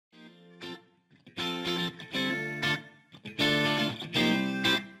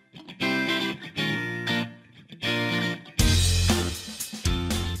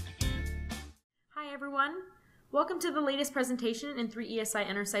everyone. Welcome to the latest presentation in 3ESI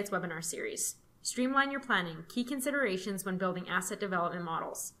Enersight's webinar series. Streamline your planning, key considerations when building asset development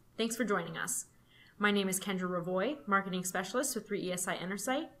models. Thanks for joining us. My name is Kendra Ravoy, Marketing Specialist with 3ESI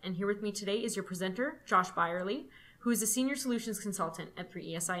Enersight, and here with me today is your presenter, Josh Byerly, who is a Senior Solutions Consultant at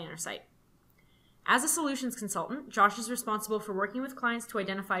 3ESI Enersight. As a solutions consultant, Josh is responsible for working with clients to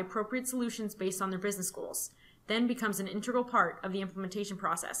identify appropriate solutions based on their business goals, then becomes an integral part of the implementation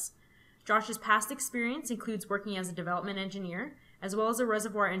process. Josh's past experience includes working as a development engineer, as well as a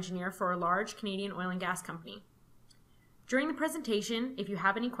reservoir engineer for a large Canadian oil and gas company. During the presentation, if you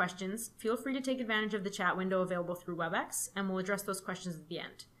have any questions, feel free to take advantage of the chat window available through WebEx, and we'll address those questions at the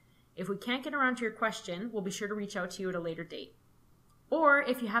end. If we can't get around to your question, we'll be sure to reach out to you at a later date. Or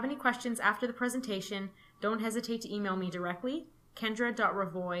if you have any questions after the presentation, don't hesitate to email me directly,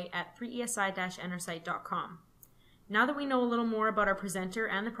 kendra.ravoy@3esi-enersight.com. Now that we know a little more about our presenter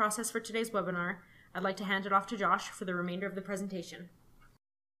and the process for today's webinar, I'd like to hand it off to Josh for the remainder of the presentation.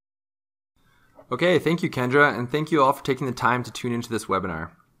 Okay, thank you, Kendra, and thank you all for taking the time to tune into this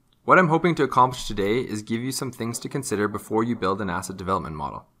webinar. What I'm hoping to accomplish today is give you some things to consider before you build an asset development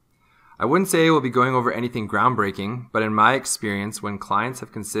model. I wouldn't say we'll be going over anything groundbreaking, but in my experience, when clients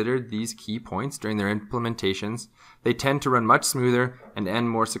have considered these key points during their implementations, they tend to run much smoother and end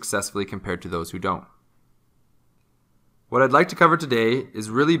more successfully compared to those who don't. What I'd like to cover today is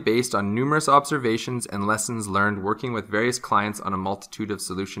really based on numerous observations and lessons learned working with various clients on a multitude of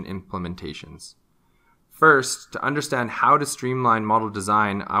solution implementations. First, to understand how to streamline model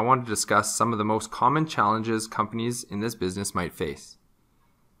design, I want to discuss some of the most common challenges companies in this business might face.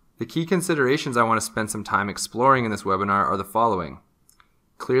 The key considerations I want to spend some time exploring in this webinar are the following: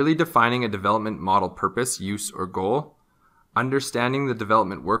 clearly defining a development model purpose, use, or goal, understanding the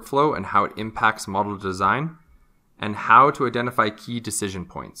development workflow and how it impacts model design, and how to identify key decision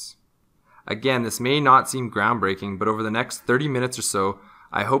points. Again, this may not seem groundbreaking, but over the next 30 minutes or so,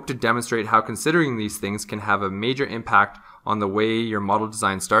 I hope to demonstrate how considering these things can have a major impact on the way your model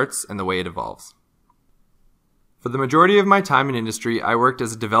design starts and the way it evolves. For the majority of my time in industry, I worked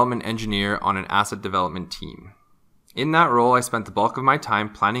as a development engineer on an asset development team. In that role, I spent the bulk of my time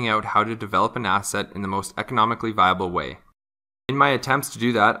planning out how to develop an asset in the most economically viable way. In my attempts to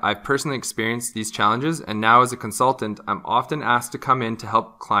do that, I've personally experienced these challenges, and now as a consultant, I'm often asked to come in to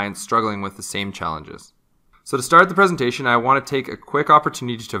help clients struggling with the same challenges. So to start the presentation, I want to take a quick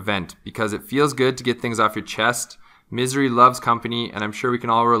opportunity to vent, because it feels good to get things off your chest. Misery loves company, and I'm sure we can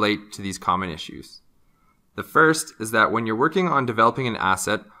all relate to these common issues. The first is that when you're working on developing an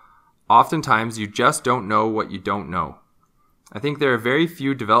asset, oftentimes you just don't know what you don't know. I think there are very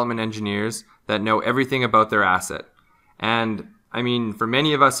few development engineers that know everything about their asset. And for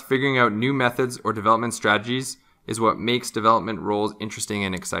many of us, figuring out new methods or development strategies is what makes development roles interesting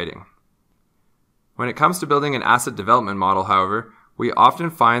and exciting. When it comes to building an asset development model, however, we often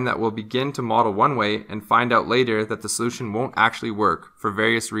find that we'll begin to model one way and find out later that the solution won't actually work for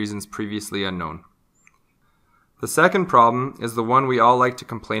various reasons previously unknown. The second problem is the one we all like to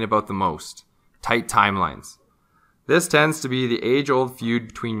complain about the most: tight timelines. This tends to be the age-old feud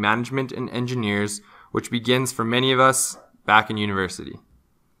between management and engineers, which begins for many of us back in university.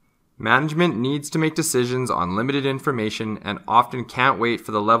 Management needs to make decisions on limited information and often can't wait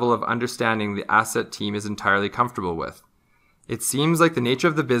for the level of understanding the asset team is entirely comfortable with. It seems like the nature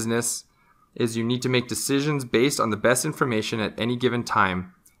of the business is you need to make decisions based on the best information at any given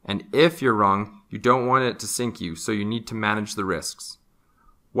time, and if you're wrong, you don't want it to sink you, so you need to manage the risks.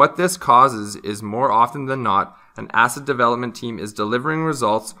 What this causes is, more often than not, an asset development team is delivering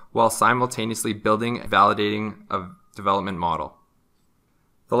results while simultaneously building and validating a development model.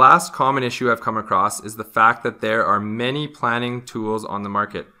 The last common issue I've come across is the fact that there are many planning tools on the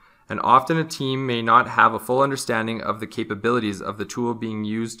market, and often a team may not have a full understanding of the capabilities of the tool being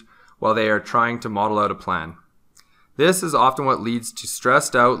used while they are trying to model out a plan. This is often what leads to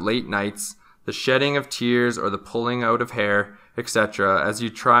stressed out late nights, the shedding of tears or the pulling out of hair, etc., as you're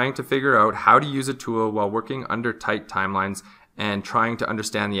trying to figure out how to use a tool while working under tight timelines and trying to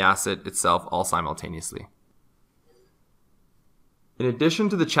understand the asset itself all simultaneously. In addition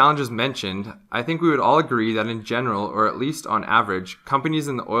to the challenges mentioned, I think we would all agree that in general, or at least on average, companies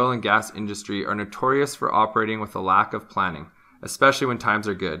in the oil and gas industry are notorious for operating with a lack of planning, especially when times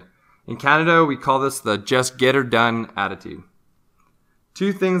are good. In Canada, we call this the just get her done attitude.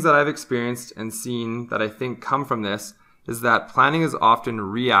 Two things that I've experienced and seen that I think come from this is that planning is often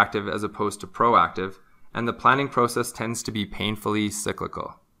reactive as opposed to proactive, and the planning process tends to be painfully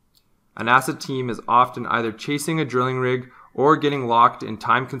cyclical. An asset team is often either chasing a drilling rig or getting locked in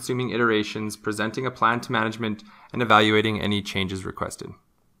time-consuming iterations, presenting a plan to management and evaluating any changes requested.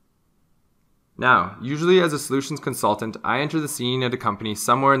 Now, usually as a solutions consultant, I enter the scene at a company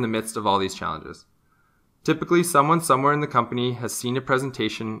somewhere in the midst of all these challenges. Typically, someone somewhere in the company has seen a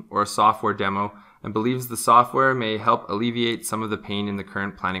presentation or a software demo and believes the software may help alleviate some of the pain in the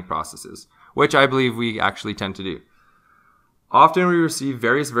current planning processes, which I believe we actually tend to do. Often we receive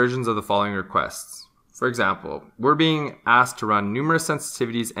various versions of the following requests. For example, we're being asked to run numerous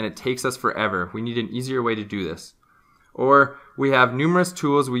sensitivities and it takes us forever. We need an easier way to do this. Or we have numerous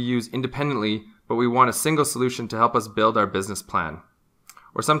tools we use independently, but we want a single solution to help us build our business plan.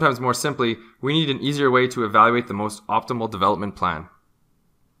 Or sometimes more simply, we need an easier way to evaluate the most optimal development plan.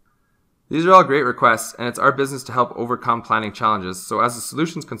 These are all great requests, and it's our business to help overcome planning challenges. So as a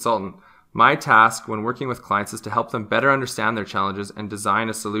solutions consultant, my task when working with clients is to help them better understand their challenges and design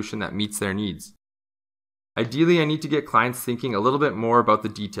a solution that meets their needs. Ideally, I need to get clients thinking a little bit more about the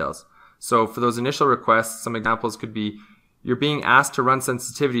details. So for those initial requests, some examples could be, you're being asked to run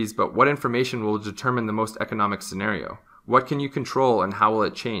sensitivities, but what information will determine the most economic scenario? What can you control and how will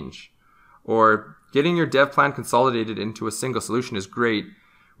it change? Or getting your dev plan consolidated into a single solution is great.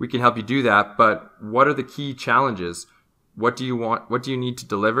 We can help you do that, but what are the key challenges? What do you want? What do you need to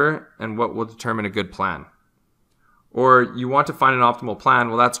deliver? And what will determine a good plan? Or you want to find an optimal plan.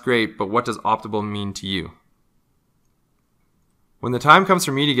 Well, that's great, but what does optimal mean to you? When the time comes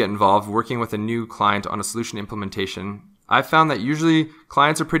for me to get involved working with a new client on a solution implementation, I've found that usually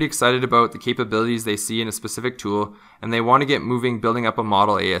clients are pretty excited about the capabilities they see in a specific tool and they want to get moving building up a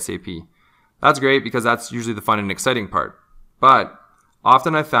model ASAP. That's great because that's usually the fun and exciting part. But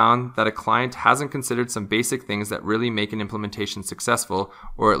often I've found that a client hasn't considered some basic things that really make an implementation successful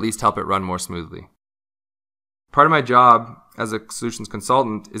or at least help it run more smoothly. Part of my job as a solutions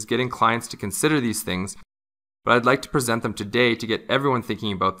consultant is getting clients to consider these things, but I'd like to present them today to get everyone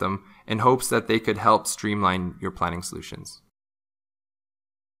thinking about them in hopes that they could help streamline your planning solutions.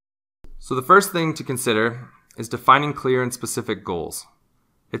 So the first thing to consider is defining clear and specific goals.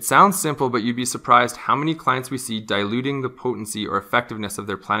 It sounds simple, but you'd be surprised how many clients we see diluting the potency or effectiveness of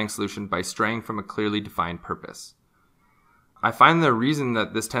their planning solution by straying from a clearly defined purpose. I find the reason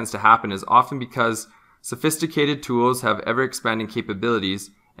that this tends to happen is often because sophisticated tools have ever-expanding capabilities,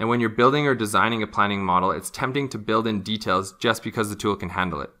 and when you're building or designing a planning model, it's tempting to build in details just because the tool can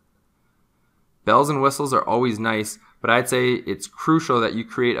handle it. Bells and whistles are always nice, but I'd say it's crucial that you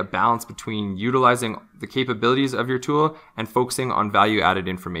create a balance between utilizing the capabilities of your tool and focusing on value-added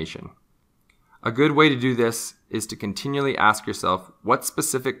information. A good way to do this is to continually ask yourself, what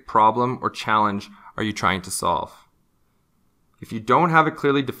specific problem or challenge are you trying to solve? If you don't have a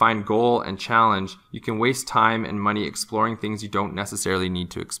clearly defined goal and challenge, you can waste time and money exploring things you don't necessarily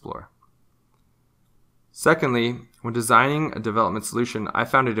need to explore. Secondly, when designing a development solution, I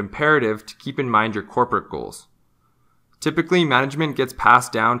found it imperative to keep in mind your corporate goals. Typically, management gets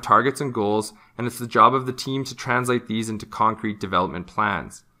passed down targets and goals, and it's the job of the team to translate these into concrete development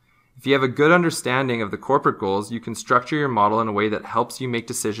plans. If you have a good understanding of the corporate goals, you can structure your model in a way that helps you make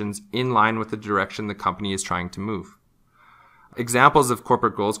decisions in line with the direction the company is trying to move. Examples of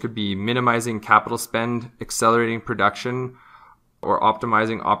corporate goals could be minimizing capital spend, accelerating production, or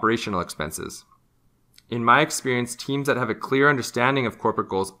optimizing operational expenses. In my experience, teams that have a clear understanding of corporate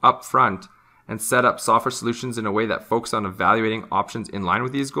goals up front and set up software solutions in a way that focus on evaluating options in line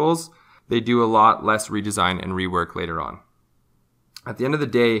with these goals, they do a lot less redesign and rework later on. At the end of the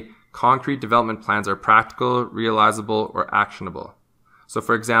day, concrete development plans are practical, realizable, or actionable. So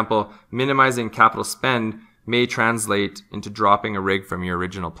for example, minimizing capital spend may translate into dropping a rig from your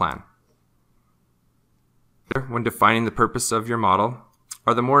original plan. When defining the purpose of your model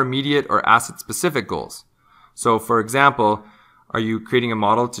are the more immediate or asset-specific goals. So for example, are you creating a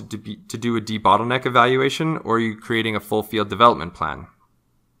model to do a debottleneck evaluation, or are you creating a full field development plan?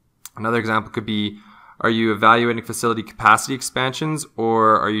 Another example could be, are you evaluating facility capacity expansions,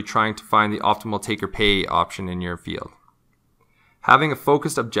 or are you trying to find the optimal take-or-pay option in your field? Having a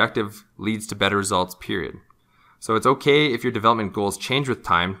focused objective leads to better results, period. So it's okay if your development goals change with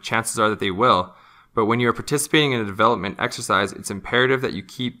time, chances are that they will, but when you're participating in a development exercise, it's imperative that you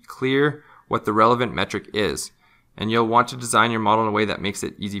keep clear what the relevant metric is, and you'll want to design your model in a way that makes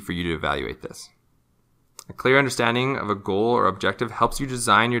it easy for you to evaluate this. A clear understanding of a goal or objective helps you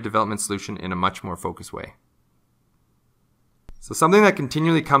design your development solution in a much more focused way. So something that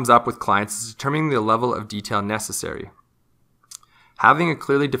continually comes up with clients is determining the level of detail necessary. Having a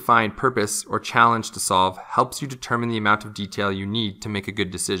clearly defined purpose or challenge to solve helps you determine the amount of detail you need to make a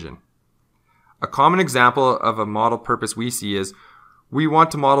good decision. A common example of a model purpose we see is, we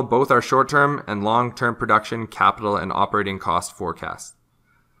want to model both our short-term and long-term production, capital, and operating cost forecasts.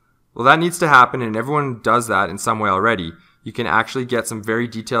 Well, that needs to happen, and everyone does that in some way already. you can actually get some very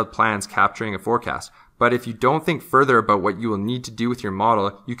detailed plans capturing a forecast. But if you don't think further about what you will need to do with your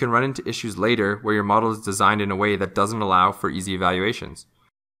model, you can run into issues later where your model is designed in a way that doesn't allow for easy evaluations.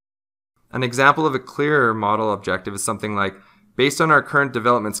 An example of a clearer model objective is something like, based on our current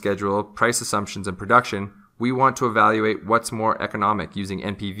development schedule, price assumptions, and production, we want to evaluate what's more economic using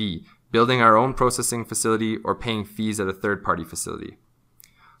NPV, building our own processing facility, or paying fees at a third-party facility.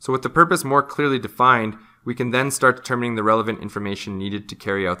 So with the purpose more clearly defined, we can then start determining the relevant information needed to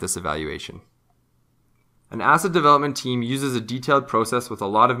carry out this evaluation. An asset development team uses a detailed process with a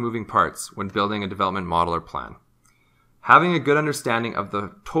lot of moving parts when building a development model or plan. Having a good understanding of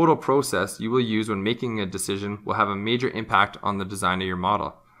the total process you will use when making a decision will have a major impact on the design of your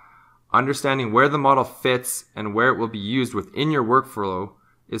model. Understanding where the model fits and where it will be used within your workflow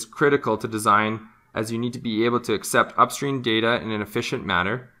is critical to design, as you need to be able to accept upstream data in an efficient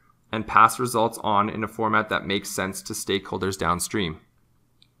manner and pass results on in a format that makes sense to stakeholders downstream.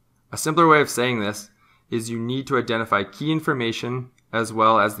 A simpler way of saying this is you need to identify key information as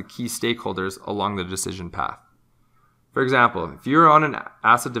well as the key stakeholders along the decision path. For example, if you're on an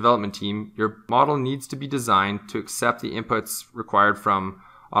asset development team, your model needs to be designed to accept the inputs required from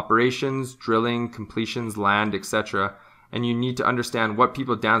operations, drilling, completions, land, etc., and you need to understand what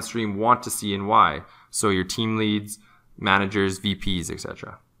people downstream want to see and why, so your team leads, managers, VPs,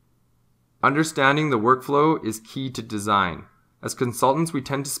 etc. Understanding the workflow is key to design. As consultants, we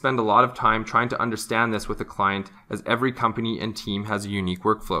tend to spend a lot of time trying to understand this with a client, as every company and team has a unique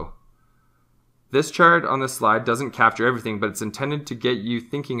workflow. This chart on this slide doesn't capture everything, but it's intended to get you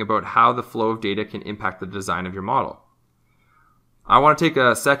thinking about how the flow of data can impact the design of your model. I want to take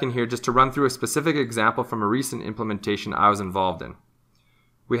a second here just to run through a specific example from a recent implementation I was involved in.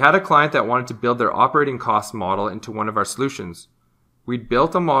 We had a client that wanted to build their operating cost model into one of our solutions. We'd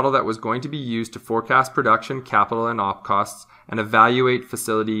built a model that was going to be used to forecast production, capital, and op costs and evaluate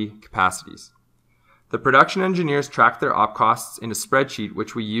facility capacities. The production engineers tracked their op costs in a spreadsheet,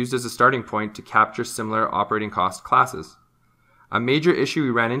 which we used as a starting point to capture similar operating cost classes. A major issue we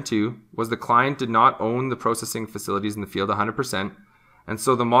ran into was the client did not own the processing facilities in the field 100%, and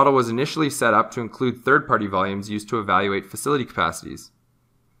so the model was initially set up to include third-party volumes used to evaluate facility capacities.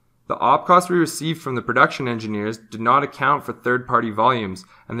 The op costs we received from the production engineers did not account for third-party volumes,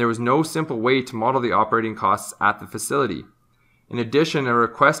 and there was no simple way to model the operating costs at the facility. In addition, a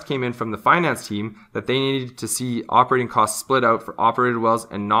request came in from the finance team that they needed to see operating costs split out for operated wells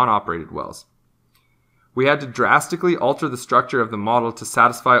and non-operated wells. We had to drastically alter the structure of the model to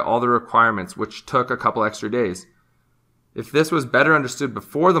satisfy all the requirements, which took a couple extra days. If this was better understood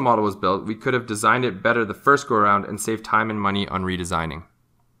before the model was built, we could have designed it better the first go-around and saved time and money on redesigning.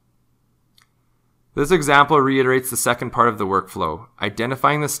 This example reiterates the second part of the workflow,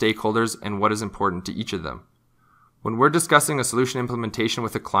 identifying the stakeholders and what is important to each of them. When we're discussing a solution implementation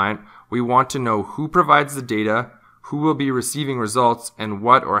with a client, we want to know who provides the data, who will be receiving results, and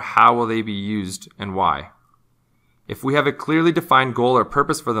what or how will they be used and why. If we have a clearly defined goal or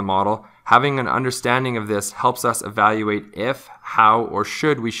purpose for the model, having an understanding of this helps us evaluate if, how, or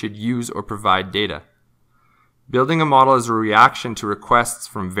should we should use or provide data. Building a model as a reaction to requests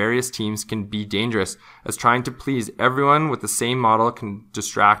from various teams can be dangerous, as trying to please everyone with the same model can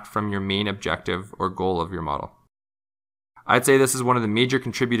distract from your main objective or goal of your model. I'd say this is one of the major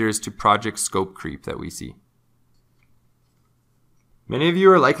contributors to project scope creep that we see. Many of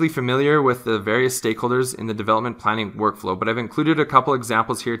you are likely familiar with the various stakeholders in the development planning workflow, but I've included a couple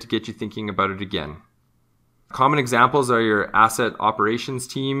examples here to get you thinking about it again. Common examples are your asset operations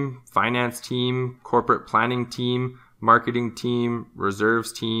team, finance team, corporate planning team, marketing team,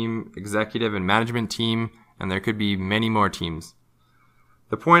 reserves team, executive and management team, and there could be many more teams.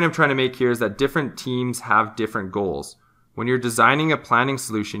 The point I'm trying to make here is that different teams have different goals. When you're designing a planning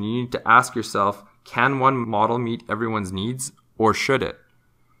solution, you need to ask yourself, can one model meet everyone's needs, or should it?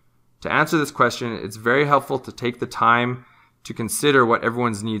 To answer this question, it's very helpful to take the time to consider what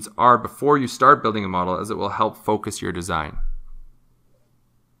everyone's needs are before you start building a model, as it will help focus your design.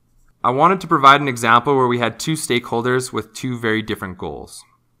 I wanted to provide an example where we had two stakeholders with two very different goals.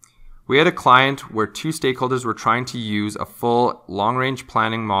 We had a client where two stakeholders were trying to use a full long-range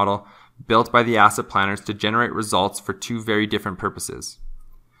planning model built by the asset planners to generate results for two very different purposes.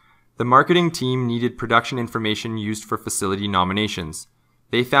 The marketing team needed production information used for facility nominations.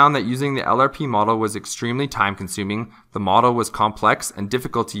 They found that using the LRP model was extremely time-consuming, the model was complex and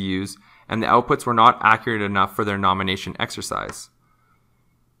difficult to use, and the outputs were not accurate enough for their nomination exercise.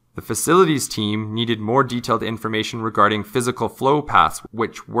 The facilities team needed more detailed information regarding physical flow paths,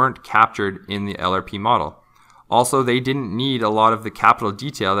 which weren't captured in the LRP model. Also, they didn't need a lot of the capital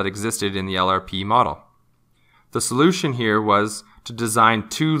detail that existed in the LRP model. The solution here was to design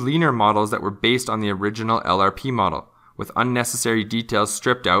 2 leaner models that were based on the original LRP model, with unnecessary details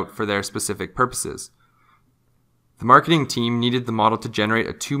stripped out for their specific purposes. The marketing team needed the model to generate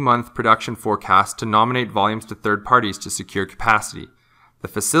a 2-month production forecast to nominate volumes to third parties to secure capacity. The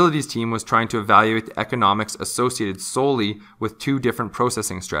facilities team was trying to evaluate the economics associated solely with 2 different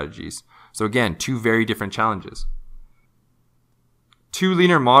processing strategies. So again, 2 very different challenges. 2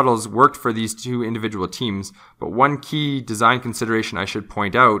 leaner models worked for these 2 individual teams, but one key design consideration I should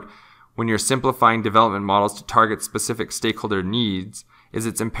point out when you're simplifying development models to target specific stakeholder needs is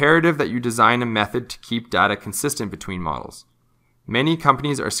it's imperative that you design a method to keep data consistent between models. Many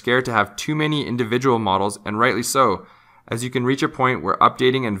companies are scared to have too many individual models, and rightly so, as you can reach a point where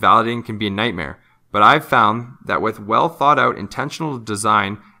updating and validating can be a nightmare. But I've found that with well thought out intentional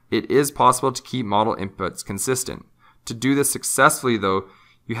design, it is possible to keep model inputs consistent. To do this successfully though,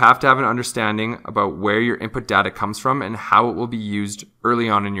 you have to have an understanding about where your input data comes from and how it will be used early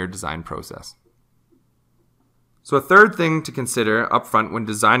on in your design process. So a third thing to consider upfront when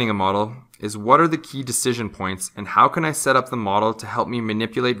designing a model is what are the key decision points and how can I set up the model to help me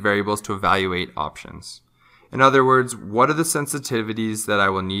manipulate variables to evaluate options. In other words, what are the sensitivities that I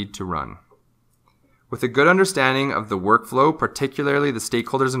will need to run? With a good understanding of the workflow, particularly the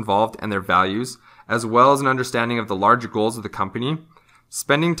stakeholders involved and their values, as well as an understanding of the larger goals of the company,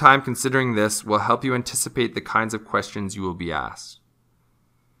 spending time considering this will help you anticipate the kinds of questions you will be asked.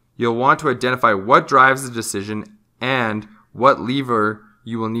 You'll want to identify what drives the decision and what lever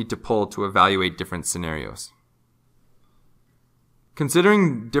you will need to pull to evaluate different scenarios.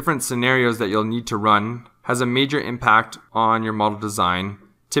 Considering different scenarios that you'll need to run has a major impact on your model design,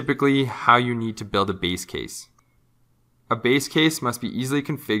 typically how you need to build a base case. A base case must be easily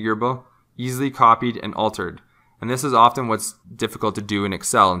configurable, easily copied and altered, and this is often what's difficult to do in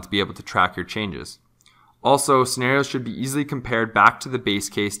Excel and to be able to track your changes. Also, scenarios should be easily compared back to the base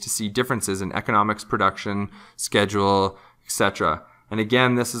case to see differences in economics, production, schedule, etc. And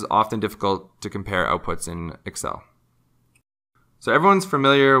again, this is often difficult to compare outputs in Excel. So everyone's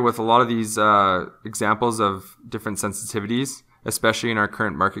familiar with a lot of these examples of different sensitivities, especially in our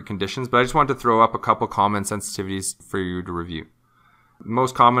current market conditions, but I just want to throw up a couple common sensitivities for you to review.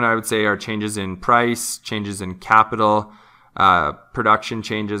 Most common, I would say, are changes in price, changes in capital, production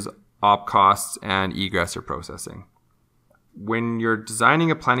changes, op costs, and egress or processing. When you're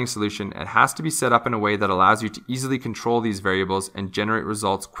designing a planning solution, it has to be set up in a way that allows you to easily control these variables and generate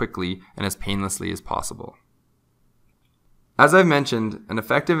results quickly and as painlessly as possible. As I've mentioned, an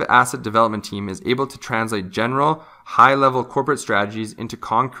effective asset development team is able to translate general, high-level corporate strategies into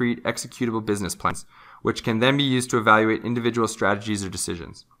concrete, executable business plans, which can then be used to evaluate individual strategies or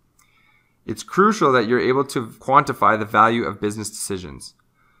decisions. It's crucial that you're able to quantify the value of business decisions.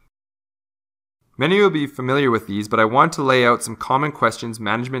 Many will be familiar with these, but I want to lay out some common questions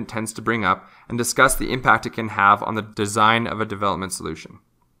management tends to bring up and discuss the impact it can have on the design of a development solution.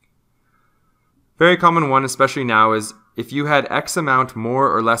 Very common one, especially now, is if you had X amount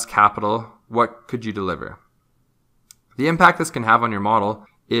more or less capital, what could you deliver? The impact this can have on your model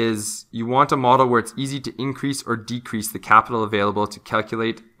is you want a model where it's easy to increase or decrease the capital available to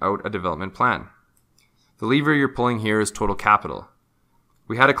calculate out a development plan. The lever you're pulling here is total capital.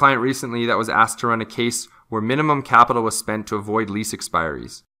 We had a client recently that was asked to run a case where minimum capital was spent to avoid lease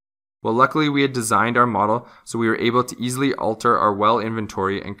expiries. Well, luckily we had designed our model so we were able to easily alter our well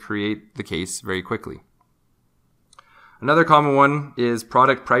inventory and create the case very quickly. Another common one is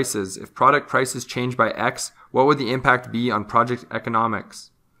product prices. If product prices change by X, what would the impact be on project economics?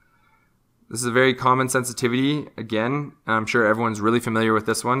 This is a very common sensitivity. Again, I'm sure everyone's really familiar with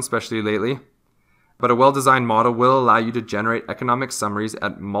this one, especially lately. But a well-designed model will allow you to generate economic summaries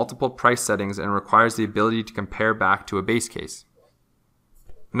at multiple price settings and requires the ability to compare back to a base case.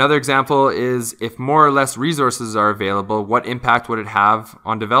 Another example is if more or less resources are available, what impact would it have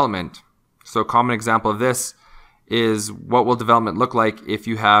on development? So a common example of this is what will development look like if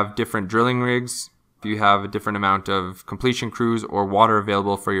you have different drilling rigs, if you have a different amount of completion crews or water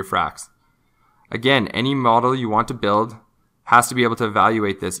available for your fracs. Again, any model you want to build has to be able to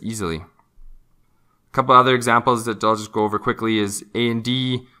evaluate this easily. A couple other examples that I'll just go over quickly is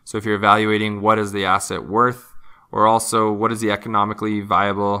A&D. So if you're evaluating what is the asset worth, or also what is the economically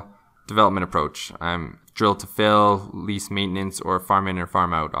viable development approach, drill to fill, lease maintenance, or farm in or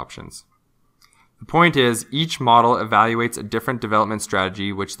farm out options. The point is each model evaluates a different development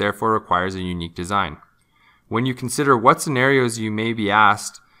strategy, which therefore requires a unique design. When you consider what scenarios you may be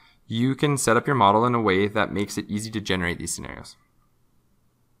asked, you can set up your model in a way that makes it easy to generate these scenarios.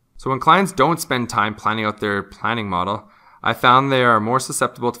 So when clients don't spend time planning out their planning model, I found they are more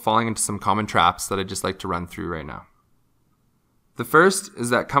susceptible to falling into some common traps that I'd just like to run through right now. The first is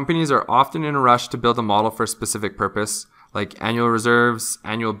that companies are often in a rush to build a model for a specific purpose, like annual reserves,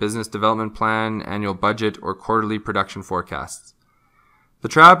 annual business development plan, annual budget, or quarterly production forecasts. The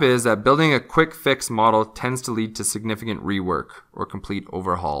trap is that building a quick fix model tends to lead to significant rework or complete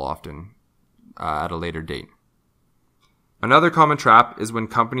overhaul often at a later date. Another common trap is when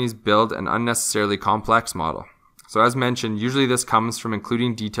companies build an unnecessarily complex model. So as mentioned, usually this comes from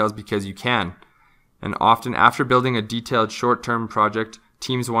including details because you can. And often after building a detailed short-term project,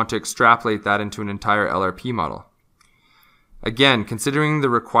 teams want to extrapolate that into an entire LRP model. Again, considering the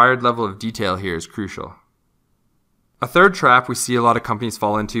required level of detail here is crucial. A third trap we see a lot of companies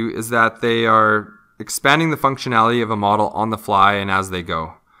fall into is that they are expanding the functionality of a model on the fly and as they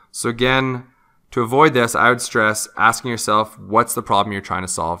go. So again, to avoid this, I would stress asking yourself what's the problem you're trying to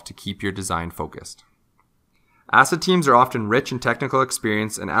solve to keep your design focused. Asset teams are often rich in technical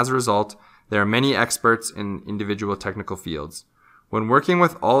experience, and as a result, there are many experts in individual technical fields. When working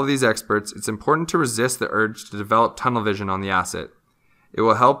with all of these experts, it's important to resist the urge to develop tunnel vision on the asset. It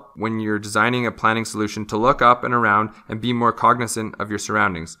will help when you're designing a planning solution to look up and around and be more cognizant of your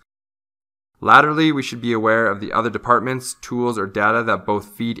surroundings. Laterally, we should be aware of the other departments, tools, or data that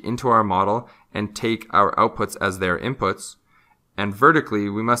both feed into our model and take our outputs as their inputs. And vertically,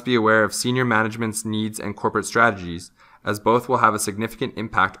 we must be aware of senior management's needs and corporate strategies, as both will have a significant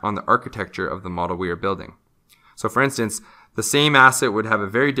impact on the architecture of the model we are building. So for instance, the same asset would have a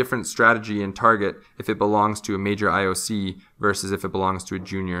very different strategy and target if it belongs to a major IOC versus if it belongs to a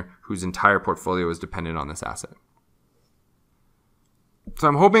junior whose entire portfolio is dependent on this asset. So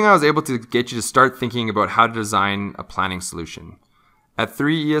I'm hoping I was able to get you to start thinking about how to design a planning solution. At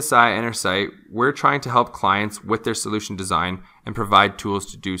 3ESI enersight, we're trying to help clients with their solution design and provide tools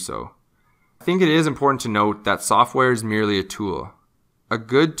to do so. I think it is important to note that software is merely a tool. A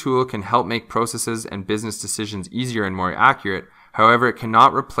good tool can help make processes and business decisions easier and more accurate. However, it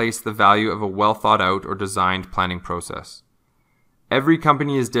cannot replace the value of a well thought out or designed planning process. Every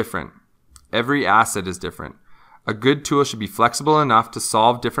company is different. Every asset is different. A good tool should be flexible enough to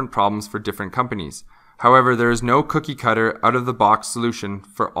solve different problems for different companies. However, there is no cookie cutter out of the box solution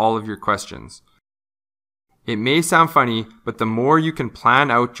for all of your questions. It may sound funny, but the more you can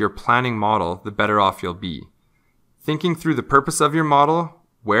plan out your planning model, the better off you'll be. Thinking through the purpose of your model,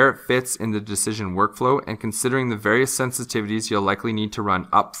 where it fits in the decision workflow, and considering the various sensitivities you'll likely need to run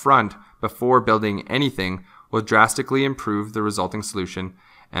up front before building anything will drastically improve the resulting solution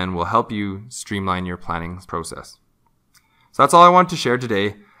and will help you streamline your planning process. So that's all I want to share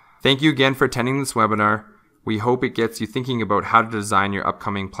today. Thank you again for attending this webinar. We hope it gets you thinking about how to design your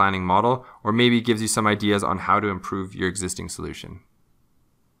upcoming planning model, or maybe gives you some ideas on how to improve your existing solution.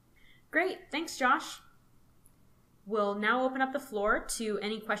 Great, thanks Josh. We'll now open up the floor to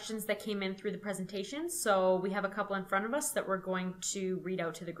any questions that came in through the presentation. So we have a couple in front of us that we're going to read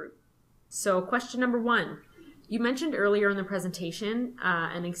out to the group. So question number 1. You mentioned earlier in the presentation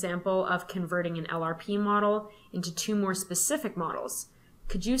an example of converting an LRP model into 2 more specific models.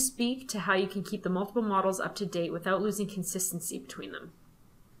 Could you speak to how you can keep the multiple models up to date without losing consistency between them?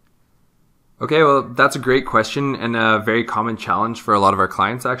 Okay, well, that's a great question and a very common challenge for a lot of our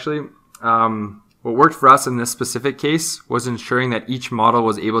clients, actually. What worked for us in this specific case was ensuring that each model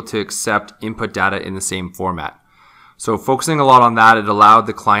was able to accept input data in the same format. So focusing a lot on that, it allowed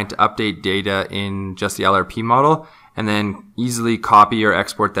the client to update data in just the LRP model and then easily copy or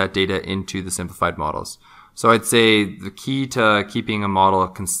export that data into the simplified models. So I'd say the key to keeping a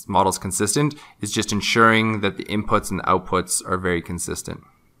models consistent is just ensuring that the inputs and outputs are very consistent.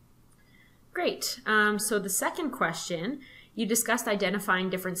 Great. So the second question, you discussed identifying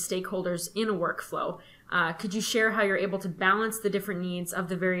different stakeholders in a workflow. Could you share how you're able to balance the different needs of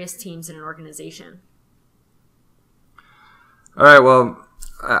the various teams in an organization? All right, well,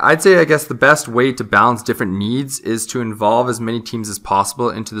 I'd say I guess the best way to balance different needs is to involve as many teams as possible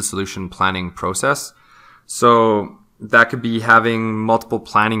into the solution planning process. So that could be having multiple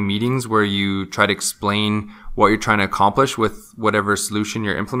planning meetings where you try to explain what you're trying to accomplish with whatever solution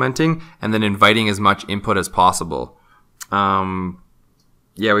you're implementing, and then inviting as much input as possible.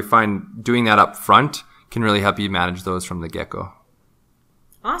 We find doing that up front can really help you manage those from the get-go.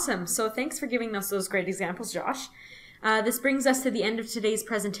 Awesome. So thanks for giving us those great examples, Josh. This brings us to the end of today's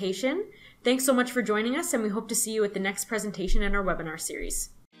presentation. Thanks so much for joining us, and we hope to see you at the next presentation in our webinar series.